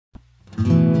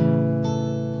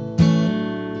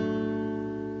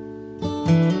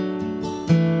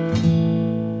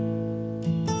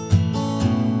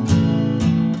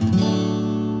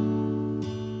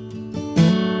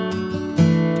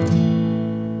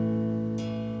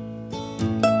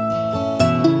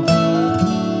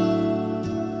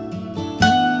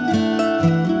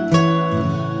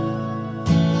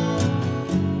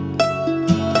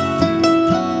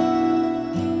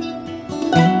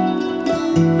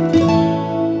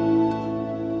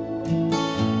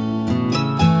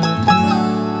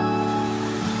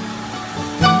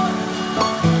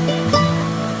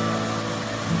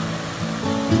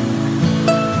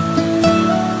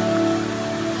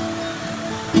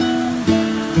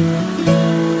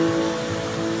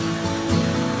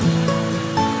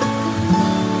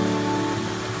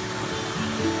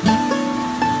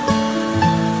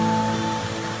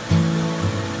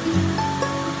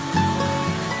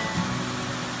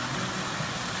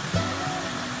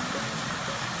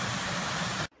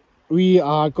we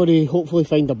are going to hopefully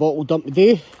find a bottle dump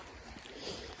today.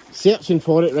 Searching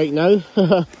for it right now.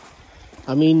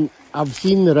 I mean, I've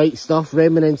seen the right stuff,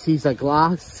 reminiscences of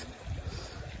glass.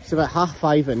 It's about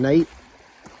 5:30 at night.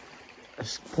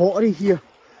 There's pottery here.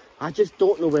 I just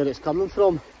don't know where it's coming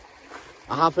from.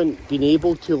 I haven't been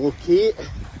able to locate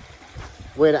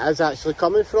where it is actually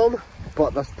coming from,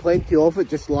 but there's plenty of it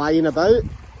just lying about.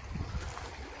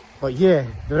 But yeah,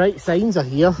 the right signs are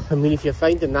here. I mean, if you're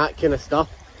finding that kind of stuff,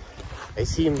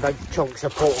 it's seeing big chunks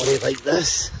of pottery like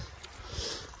this,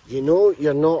 you know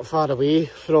you're not far away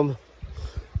from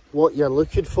what you're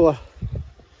looking for.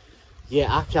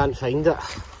 Yeah, I can't find it.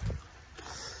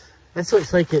 This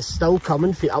looks like it's still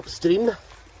coming from upstream.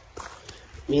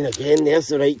 I mean, again, there's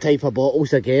the right type of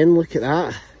bottles again, look at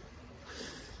that.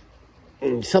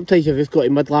 And sometimes you've just got to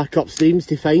mudlark upstreams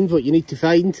to find what you need to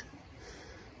find.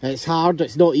 It's hard,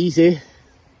 it's not easy.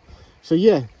 So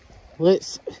yeah,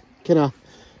 let's kind of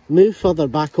move further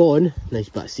back on. Nice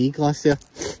bit of sea glass there.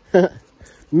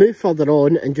 Move further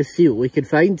on and just see what we can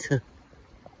find.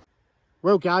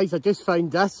 Well guys, I just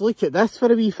found this. Look at this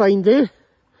for a wee find, eh?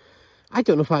 I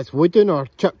don't know if that's wooden or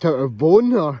chipped out of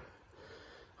bone, or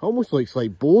almost looks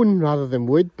like bone rather than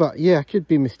wood, but yeah, I could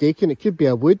be mistaken. It could be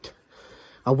a wood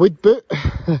boot.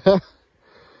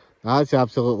 That's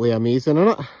absolutely amazing,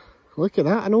 isn't it? Look at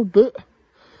that, an old boot.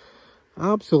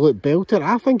 Absolute belter.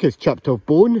 I think it's chipped off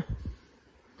bone.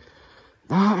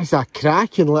 That is a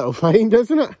cracking little find,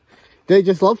 isn't it? They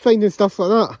just love finding stuff like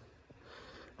that.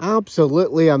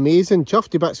 Absolutely amazing.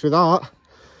 Chuffed to bits with that.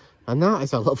 And that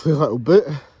is a lovely little boot.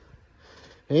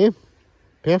 Eh?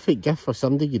 Perfect gift for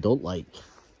somebody you don't like.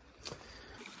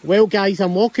 Well guys,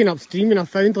 I'm walking upstream and I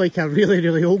found like a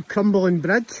really old crumbling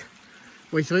bridge,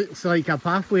 which looks like a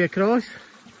pathway across.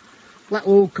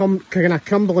 Little old kind of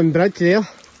crumbling bridge there.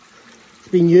 It's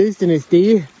been used in its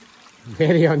day.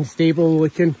 Very unstable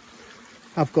looking.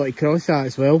 I've got to cross that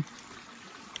as well.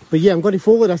 But yeah, I'm going to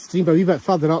follow this stream a wee bit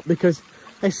further up because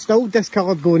it's still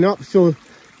discoloured going up, so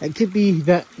it could be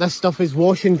that this stuff is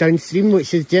washing downstream,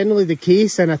 which is generally the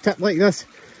case in a tip like this,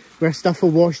 where stuff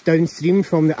will wash downstream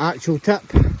from the actual tip.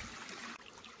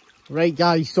 Right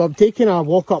guys, so I'm taking a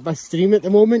walk up this stream at the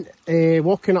moment,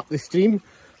 walking up the stream,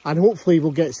 and hopefully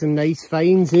we'll get some nice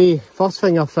finds, eh? First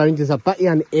thing I've found is a bit of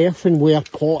an earthenware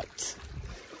pot.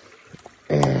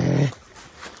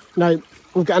 Now,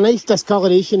 we've got a nice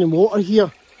discoloration in water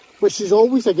here, which is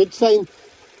always a good sign.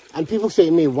 And people say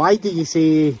to me, why do you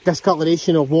say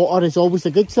discoloration of water is always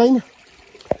a good sign?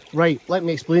 Right, let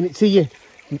me explain it to you.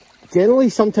 Generally,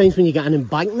 sometimes when you get an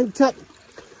embankment tip,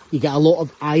 you get a lot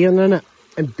of iron in it.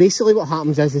 And basically what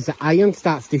happens is the iron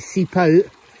starts to seep out.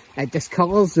 It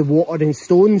discolours the water and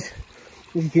stones.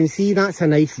 As you can see, that's a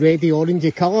nice reddy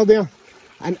orangey colour there.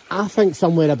 And I think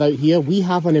somewhere about here, we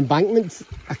have an embankment,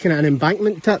 a kind of an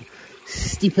embankment tip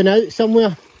steeping out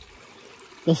somewhere.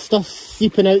 There's stuff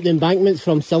seeping out the embankments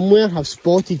from somewhere. I've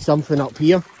spotted something up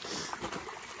here.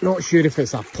 Not sure if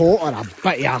it's a pot or a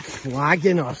bit of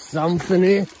flagging or something,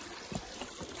 eh?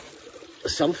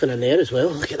 There's something in there as well,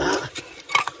 look at that.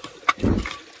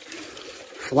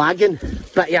 Flagging,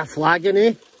 bit of flagging,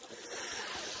 eh?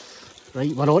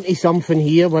 Right, we're onto something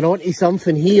here, we're onto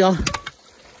something here.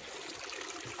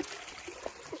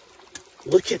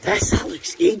 Look at this, that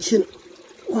looks ancient.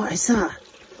 What is that?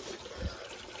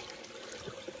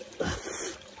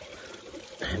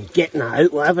 I'm getting that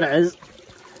out, whatever it is.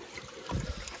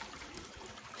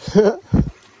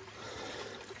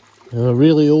 A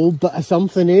really old bit of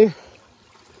something, eh?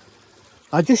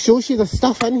 I just shows you the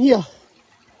stuff in here.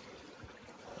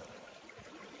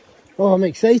 Oh, I'm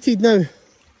excited now.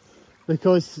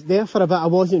 Because there for a bit I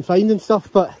wasn't finding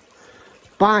stuff, but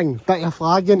bang, bit of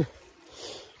flagging.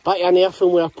 Bit of an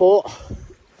earthenware pot.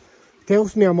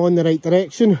 Tells me I'm on the right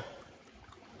direction.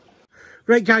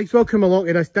 Right guys, welcome along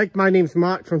to this dig. My name's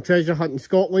Mark from Treasure Hunting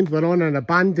Scotland. We're on an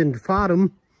abandoned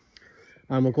farm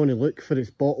and we're going to look for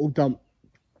its bottle dump.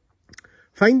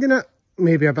 Finding it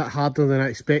maybe a bit harder than I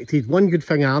expected. One good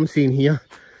thing I am seeing here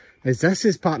is this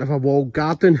is part of a walled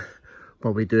garden,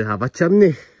 but we do have a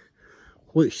chimney,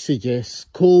 which suggests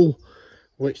coal,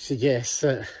 which suggests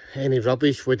that any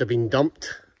rubbish would have been dumped.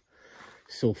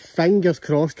 So fingers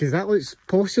crossed, because that looks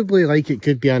possibly like it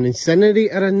could be an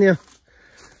incinerator in there.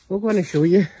 We're going to show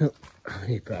you. Oh, I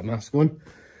need to put a mask on.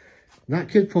 That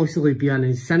could possibly be an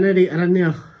incinerator in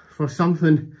there for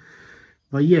something.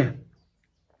 But yeah,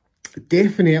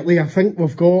 definitely I think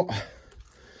we've got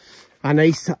a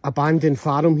nice abandoned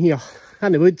farm here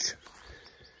in the woods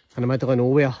in the middle of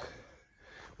nowhere.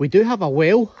 We do have a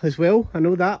well as well, I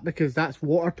know that, because that's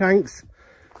water tanks.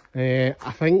 I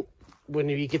think when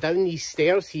you get down these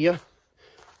stairs here,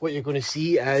 what you're going to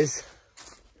see is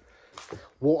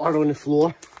water on the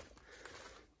floor.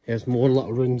 There's more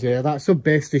little runs there. That's the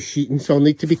best of sheeting, so I'll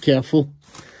need to be careful.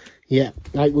 Yeah,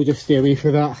 right, we'll just stay away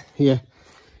from that. Yeah,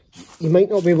 you might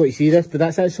not be able to see this, but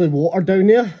that's actually water down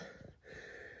there.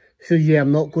 So yeah,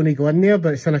 I'm not going to go in there,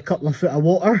 but it's in a couple of foot of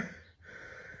water.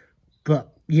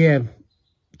 But yeah,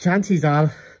 chances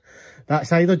are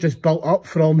that's either just built up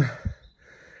from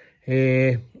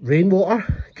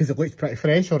rainwater, because it looks pretty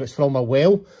fresh, or it's from a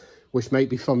well, which might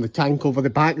be from the tank over the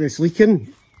back that's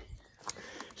leaking.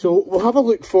 So we'll have a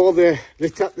look for the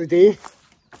tip of the day.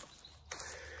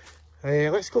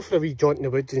 Let's go for a wee jaunt in the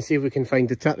woods and see if we can find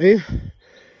the tip there.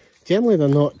 Generally they're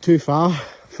not too far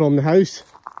from the house.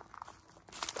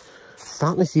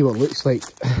 Starting to see what it looks like.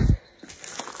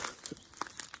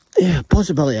 Yeah,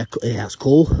 possibility of, yeah, it's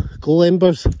coal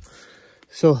embers.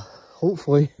 So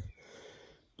hopefully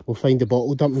we'll find the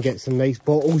bottle dump and get some nice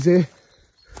bottles there.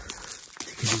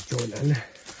 Take a wee jaunt in.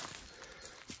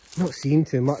 Not seeing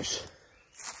too much.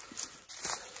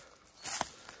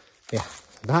 Yeah,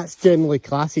 that's generally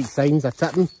classic signs of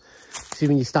tipping. See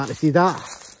when you start to see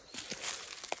that.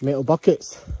 Metal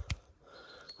buckets.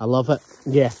 I love it.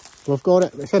 Yeah, we've got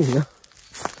it. It's in here.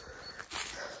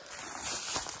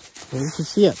 And you can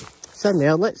see it. It's in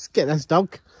there. Let's get this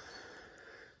dug.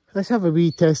 Let's have a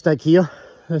wee test dig here.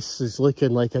 This is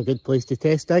looking like a good place to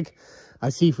test dig.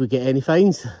 I'll see if we get any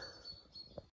finds.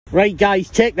 Right guys,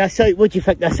 check this out. What do you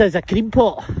think this is? A cream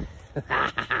pot?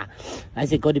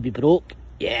 Is it going to be broke?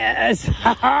 Yes!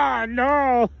 Haha!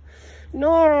 No!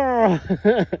 No!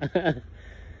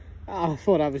 I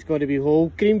thought I was going to be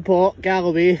whole. Cream pot,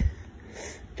 Galloway.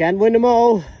 Can't win them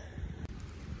all.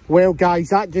 Well guys,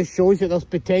 that just shows that there's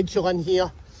potential in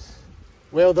here.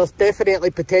 Well, there's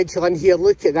definitely potential in here.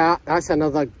 Look at that. That's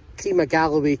another cream of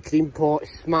Galloway cream pot.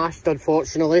 Smashed,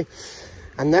 unfortunately.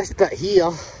 And this bit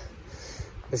here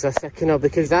is a sickener,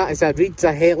 because that is a Reed's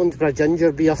a Helensburgh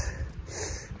ginger beer.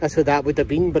 That's what that would have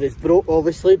been, but it's broke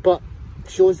obviously, but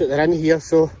shows that they're in here,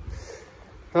 so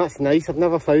that's nice. I've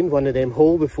never found one of them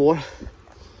whole before.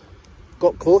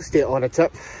 Got close to it on a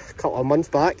tip a couple of months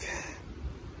back.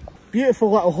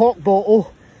 Beautiful little hot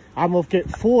bottle, and we've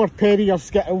got 4 Perrier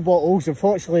Skittle bottles.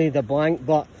 Unfortunately they're blank,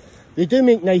 but they do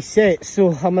make nice sets,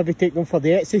 so I'll maybe take them for the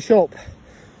Etsy shop.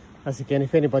 As again,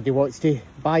 if anybody wants to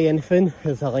buy anything,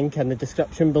 there's a link in the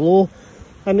description below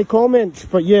in the comments.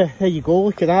 But yeah, there you go,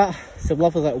 look at that. Some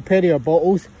lovely little Perrier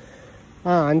bottles,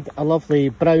 and a lovely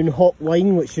brown hot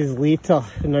wine, which is later,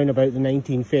 around about the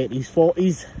 1930s,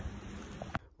 40s.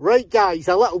 Right guys,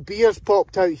 a little beer's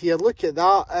popped out here. Look at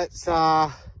that. It's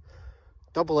a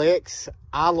XX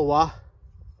Aloha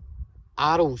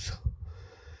Arrows.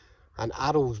 An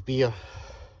Arrows beer.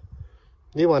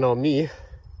 New one on me.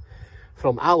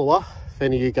 From Aloha. If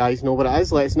any of you guys know what it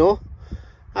is, let us know.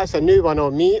 That's a new one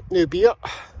on me, new beer.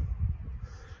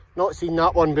 Not seen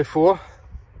that one before.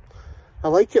 I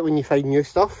like it when you find new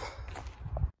stuff.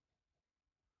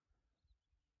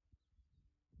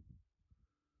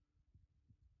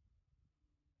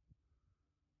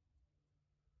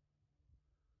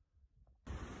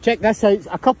 Check this out,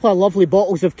 a couple of lovely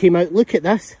bottles have came out. Look at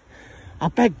this, a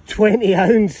big 20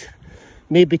 ounce,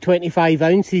 maybe 25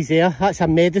 ounces there. That's a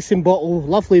medicine bottle,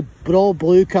 lovely broad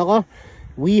blue colour.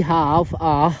 We have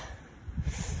a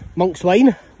monk's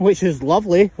wine, which is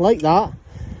lovely, like that.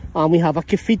 And we have a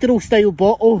cathedral style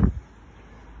bottle,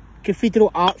 cathedral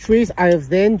archways. I have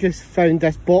then just found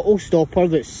this bottle stopper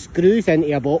that screws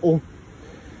into a bottle.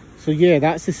 So yeah,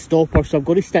 that's the stopper, so I'm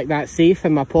going to stick that safe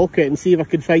in my pocket and see if I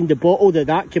can find the bottle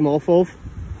that came off of.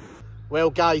 Well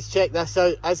guys, check this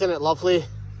out, isn't it lovely?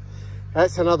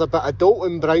 That's another bit of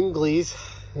Doulton brown glaze.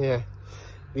 Yeah,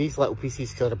 these little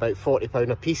pieces are about £40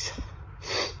 a piece.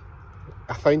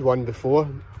 I found one before,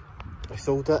 I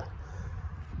sold it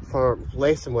for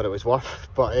less than what it was worth,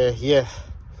 but yeah,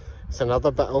 it's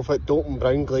another bit of it, Doulton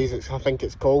brown glaze, I think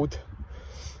it's called.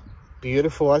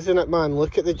 Beautiful, isn't it, man?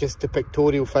 Look at the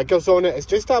pictorial figures on it. It's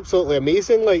just absolutely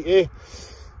amazing. Like,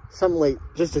 something like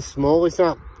just as small as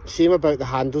that. Shame about the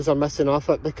handles are missing off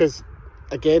it, because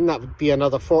again, that would be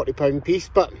another £40 piece.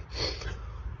 But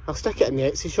I'll stick it in the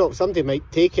Etsy shop. Somebody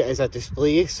might take it as a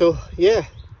display. So yeah,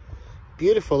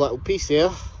 beautiful little piece there.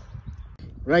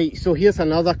 Right, so here's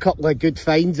another couple of good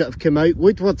finds that have come out.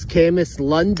 Woodward's Chemist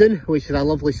London, which is a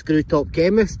lovely screw top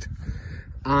chemist.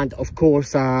 And of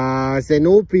course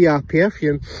Zenobia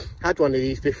perfume. Had one of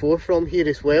these before from here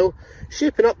as well.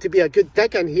 Shaping up to be a good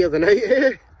dig in here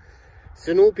tonight.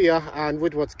 Zenobia and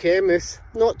Woodward's Chemist,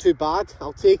 not too bad,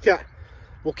 I'll take it.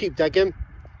 We'll keep digging.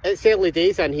 It's early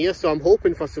days in here, so I'm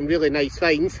hoping for some really nice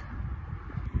finds.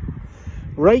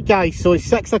 Right guys, so it's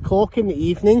 6 o'clock in the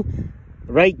evening.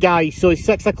 Right guys, so it's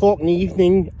 6 o'clock in the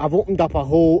evening. I've opened up a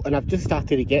hole and I've just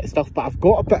started to get stuff, but I've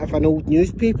got a bit of an old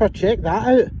newspaper. Check that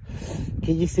out.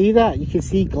 Can you see that? You can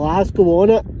see Glasgow on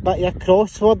it. Bit of a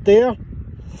crossword there.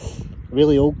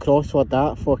 Really old crossword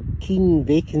that, for keen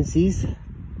vacancies.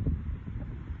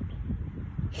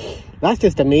 That's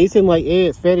just amazing. Like, hey,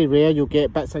 it's very rare you'll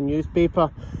get bits of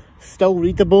newspaper still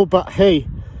readable, but hey,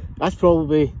 that's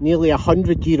probably nearly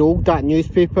 100-year-old, that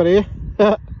newspaper,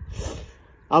 eh?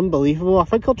 Unbelievable. I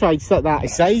think I'll try and set that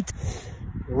aside.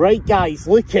 Right guys,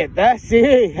 look at this.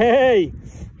 Hey,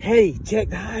 check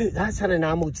that out. That's an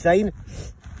enamelled sign.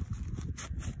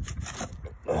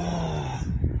 Oh.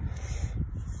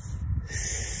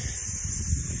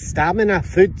 Stamina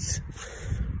foods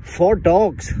for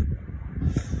dogs.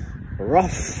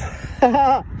 Rough.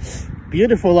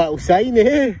 Beautiful little sign,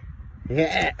 eh?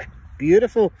 Yeah,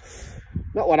 beautiful.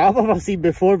 Not one I've ever seen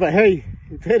before, but hey,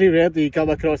 very rare do you come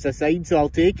across a sign, so I'll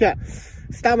take it.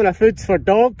 Stamina foods for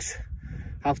dogs.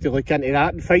 Have to look into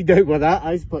that and find out what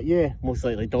that is, but yeah, most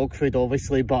likely dog food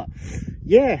obviously, but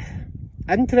yeah,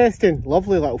 interesting,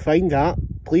 lovely little find that.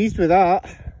 Pleased with that.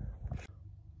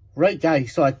 Right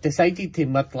guys, so I decided to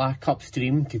mudlark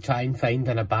upstream to try and find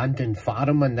an abandoned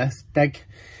farm on this dig.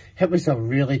 It was a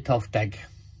really tough dig.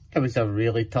 It was a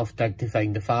really tough dig to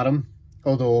find the farm,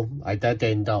 although I did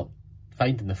end up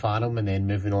finding the farm and then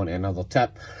moving on to another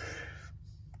tip.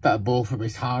 Bit of both, it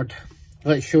was hard.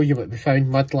 Let's show you what we found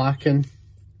mudlarking.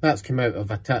 That's come out of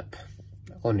a tip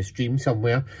on the stream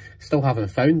somewhere. Still haven't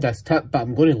found this tip, but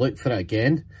I'm going to look for it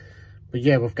again. But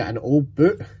yeah, we've got an old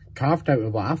boot carved out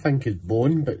of what I think is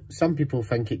bone, but some people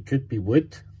think it could be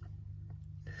wood.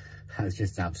 That's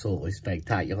just absolutely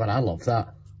spectacular. I love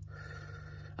that.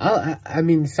 I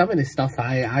mean, some of the stuff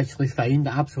I actually find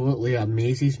absolutely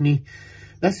amazes me.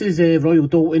 This is a Royal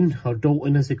Doulton, or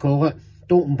doulton as they call it.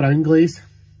 Doulton brown glaze.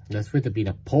 This would have been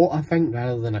a pot, I think,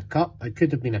 rather than a cup. It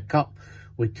could have been a cup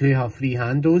with 2 or 3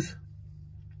 handles.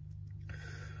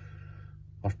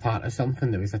 Or part of something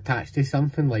that was attached to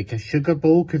something, like a sugar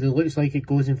bowl, because it looks like it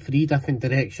goes in 3 different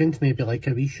directions, maybe like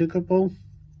a wee sugar bowl.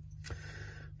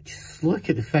 Just look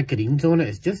at the figurines on it,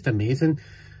 it's just amazing.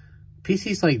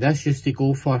 Pieces like this used to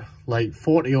go for like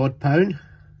 40 odd pound.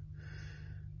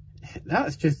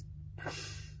 That's just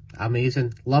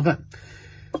amazing, love it.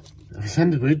 I was in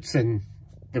the woods and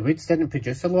the woods didn't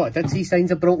produce a lot. I did see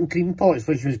signs of broken cream pots,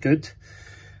 which was good.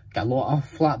 Got a lot of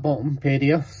flat bottom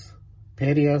Perriers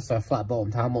or flat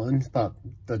bottomed Hamiltons, but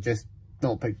they're just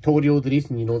not pictorial. The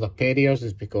reason you know they're Perriers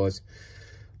is because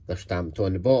they're stamped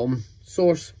on the bottom.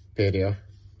 Source, Perrier.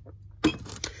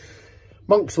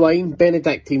 Monk's wine,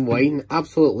 Benedictine wine,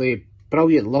 absolutely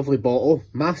brilliant, lovely bottle.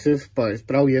 Massive, but it's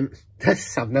brilliant.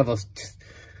 This, I've never...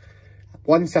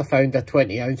 Once I found a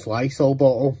 20-ounce Lysol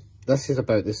bottle. This is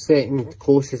about the second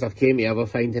closest I've came to ever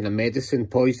finding a medicine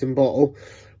poison bottle.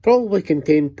 Probably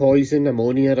contained poison,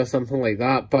 ammonia or something like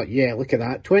that. But yeah, look at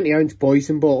that. 20-ounce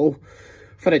poison bottle.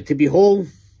 For it to be whole,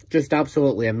 just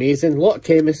absolutely amazing. A lot of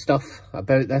chemist stuff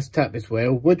about this tip as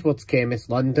well. Woodward's Chemist,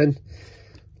 London.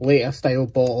 Later style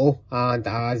bottle. And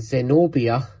a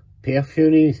Zenobia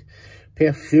perfumeries,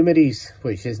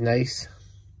 which is nice.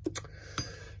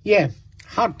 Yeah,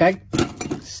 hard dig.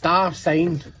 Star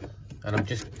sign. And I'm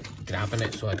just grabbing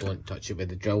it so I don't touch it with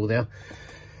the drill there.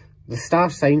 The star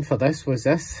sign for this was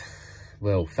this.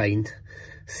 Well, find.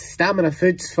 Stamina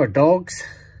foods for dogs.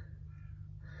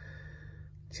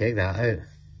 Check that out.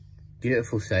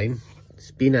 Beautiful sign.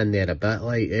 It's been in there a bit,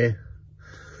 like, eh?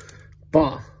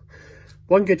 But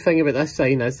one good thing about this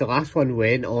sign is the last one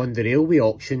went on the railway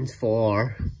auctions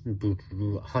for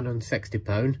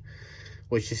 £160,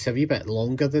 which is a wee bit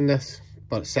longer than this,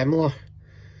 but similar.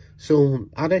 So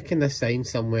I reckon this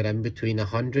sign's somewhere in between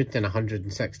 £100 and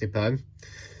 £160.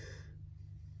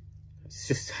 It's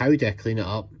just how do I clean it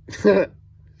up? If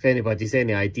anybody's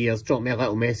any ideas, drop me a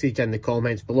little message in the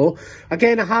comments below.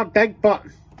 Again, a hard dig, but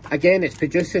again, it's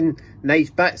producing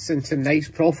nice bits and some nice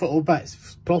profitable bits.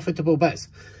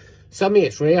 Some of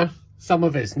it's rare, some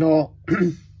of it's not.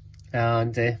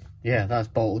 And yeah, that's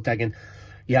bottle digging.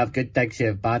 You have good digs, you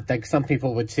have bad digs. Some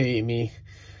people would say to me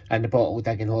in the bottle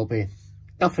digging hobby,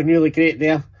 nothing really great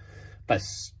there, but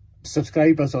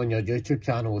subscribers on your YouTube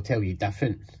channel will tell you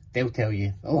different. They'll tell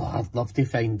you, oh, I'd love to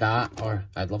find that, or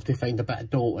I'd love to find a bit of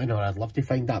doulton, or I'd love to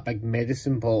find that big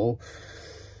medicine bottle.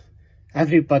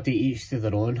 Everybody, each to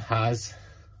their own, has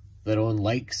their own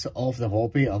likes of the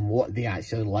hobby and what they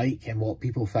actually like and what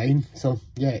people find. So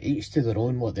yeah, each to their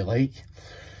own what they like.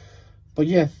 But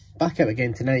yeah, back out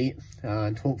again tonight,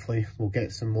 and hopefully we'll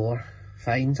get some more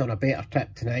finds on a better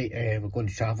trip tonight. We're going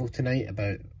to travel tonight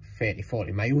about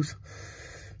 30-40 miles.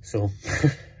 So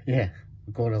yeah,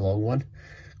 we're going a long one.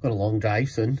 Got a long drive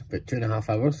soon, about 2.5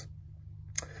 hours.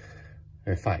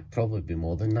 In fact, probably be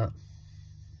more than that.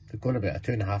 We're going about a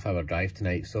 2.5 hour drive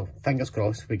tonight, so fingers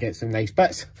crossed we get some nice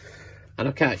bits. And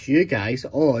I'll catch you guys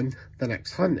on the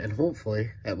next hunt, and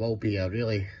hopefully it will be a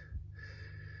really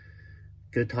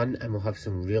good hunt and we'll have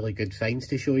some really good finds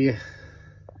to show you.